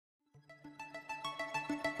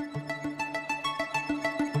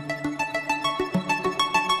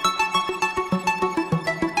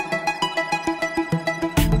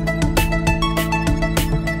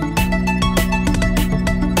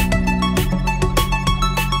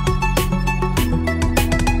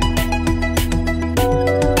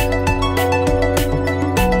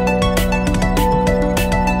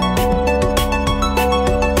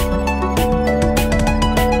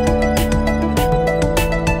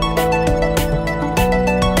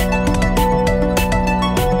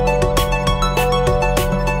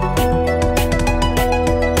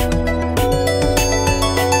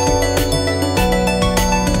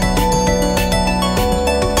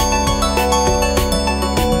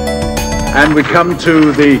And we come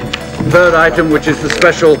to the third item, which is the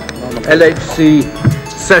special LHC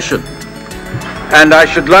session. And I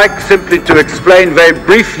should like simply to explain very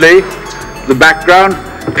briefly the background.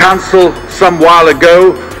 Council, some while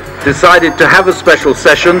ago, decided to have a special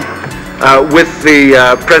session with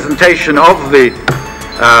the presentation of the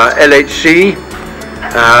LHC,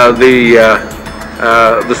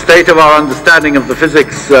 the state of our understanding of the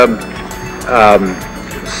physics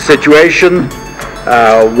situation,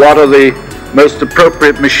 what are the most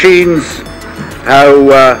appropriate machines, how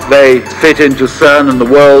they fit into CERN and the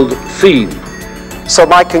world scene. So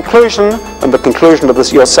my conclusion, and the conclusion of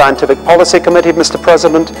your Scientific Policy Committee, Mr.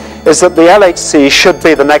 President, is that the LHC should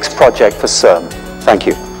be the next project for CERN. Thank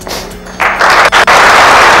you.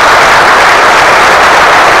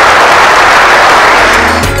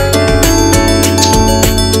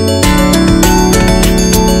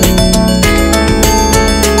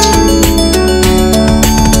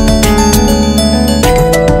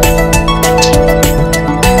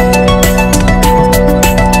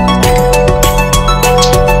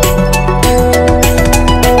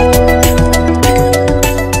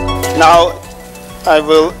 Now I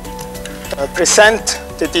will present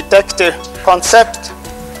the detector concept.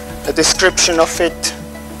 A description of it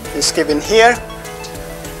is given here.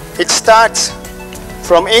 It starts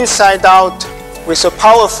from inside out with a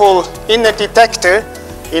powerful inner detector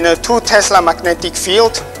in a 2 Tesla magnetic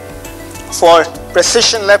field for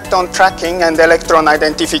precision lepton tracking and electron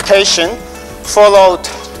identification, followed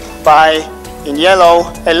by, in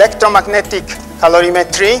yellow, electromagnetic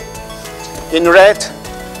calorimetry, in red,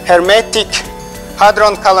 hermetic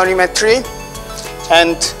hadron calorimetry,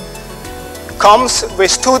 and comes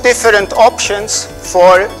with 2 different options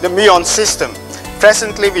for the muon system.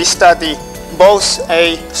 Presently we study both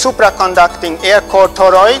a supraconducting air core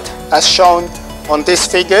toroid, as shown on this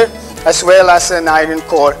figure, as well as an iron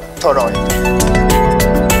core toroid.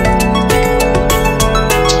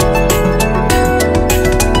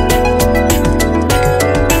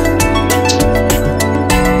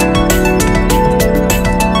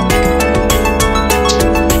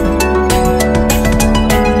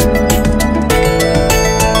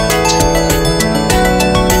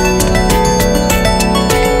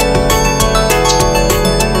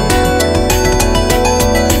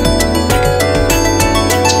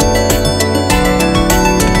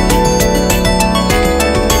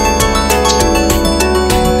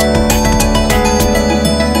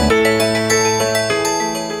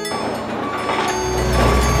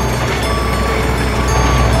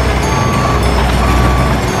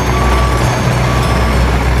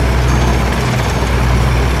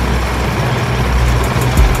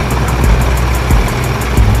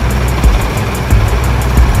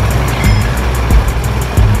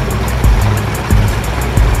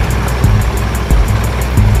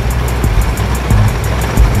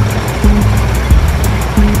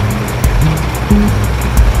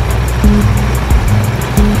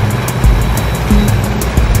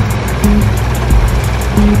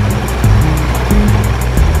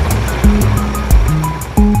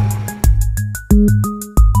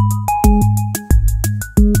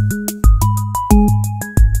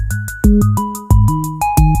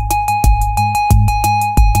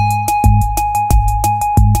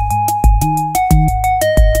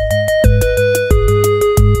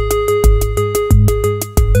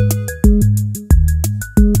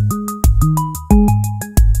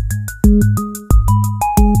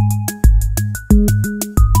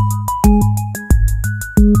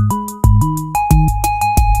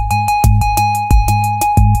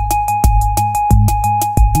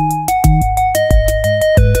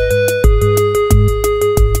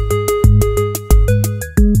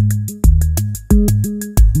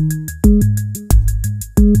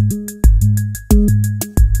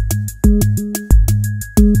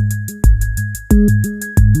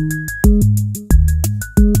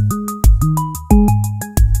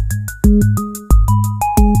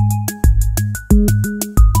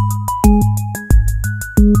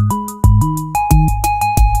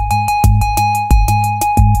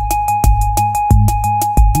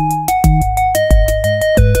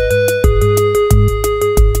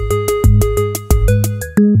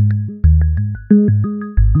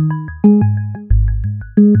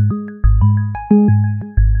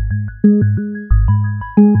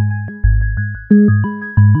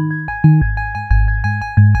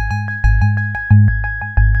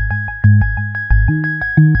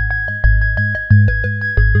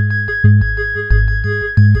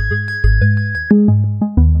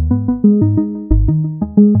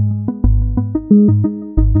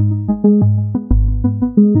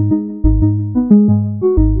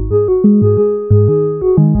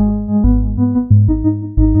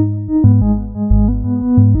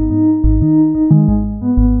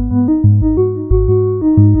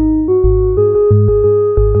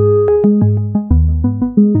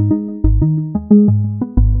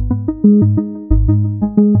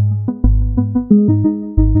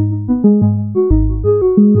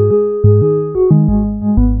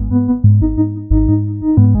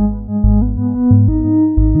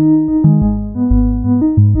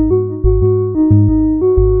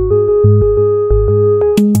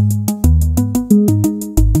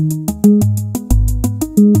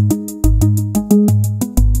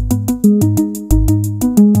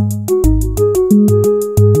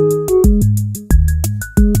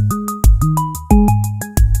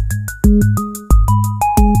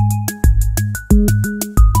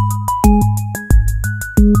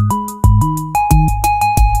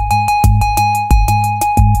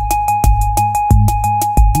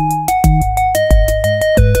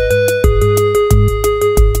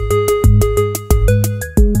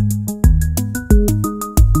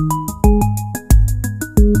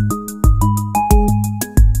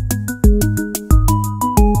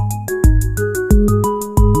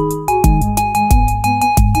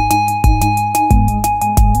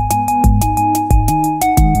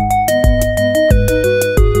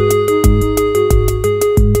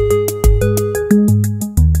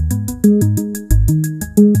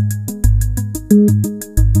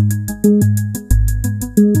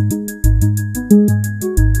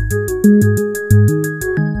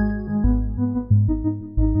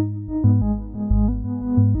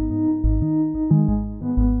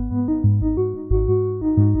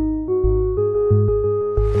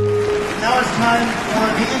 time for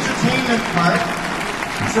the entertainment part.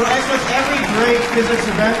 So as with every great physics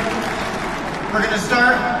event, we're going to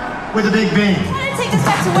start with a Big Bang. We're going to take us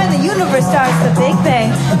back to when the universe starts, the Big Bang.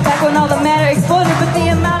 Back when all the matter exploded, but the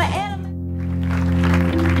amount of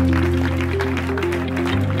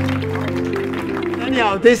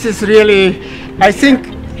Anyhow, this is really, I think,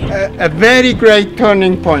 a very great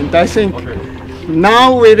turning point. I think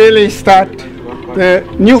now we really start the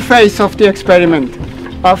new phase of the experiment.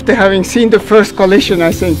 After having seen the first collision,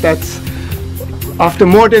 I think that's after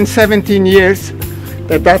more than 17 years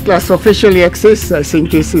that Atlas officially exists. I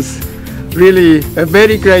think this is really a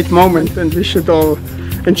very great moment and we should all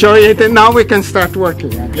enjoy it, and now we can start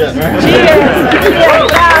working. Yes.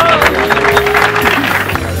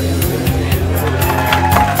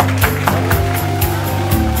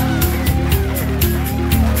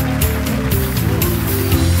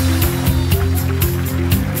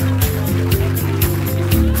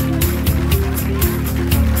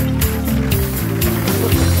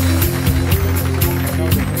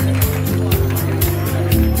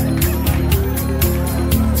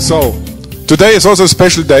 So, today is also a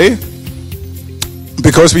special day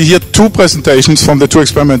because we hear two presentations from the two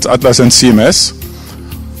experiments, Atlas and CMS,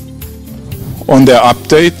 on their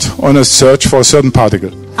update on a search for a certain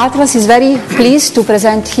particle. Atlas is very pleased to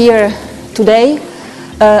present here today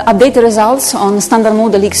updated results on standard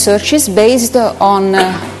model X searches based on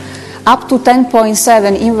up to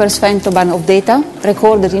 10.7 inverse femtobarn of data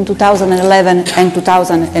recorded in 2011 and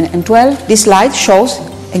 2012. This slide shows,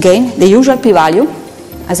 again, the usual p-value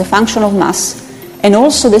as a function of mass, and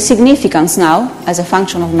also the significance now as a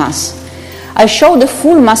function of mass. I show the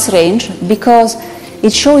full mass range because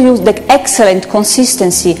it shows you the excellent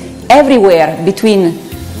consistency everywhere between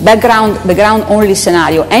background only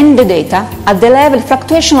scenario and the data at the level,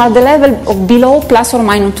 fluctuation at the level of below plus or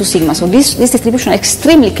minus 2 sigma. So this distribution is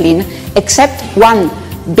extremely clean, except one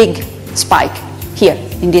big spike here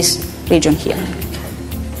in this region here.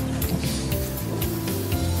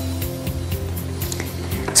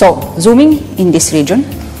 So, zooming in this region.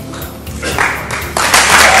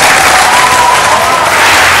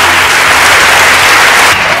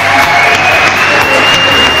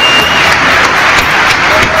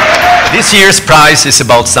 This year's prize is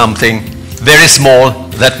about something very small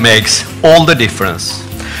that makes all the difference.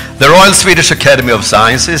 The Royal Swedish Academy of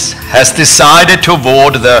Sciences has decided to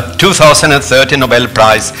award the 2013 Nobel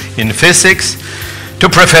Prize in Physics to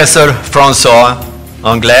Professor François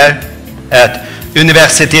Englert at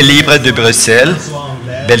Université Libre de Bruxelles,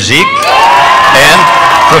 Belgique, and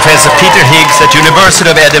Professor Peter Higgs at University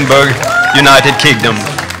of Edinburgh, United Kingdom.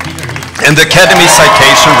 And the Academy's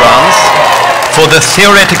citation runs for the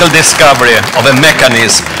theoretical discovery of a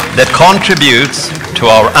mechanism that contributes to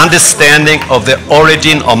our understanding of the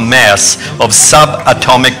origin of mass of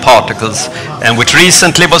subatomic particles, and which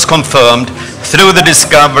recently was confirmed through the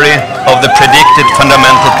discovery of the predicted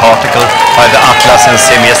fundamental particle by the Atlas and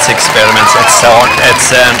CMS experiments at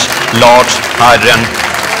CERN Large Hadron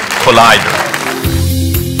Collider.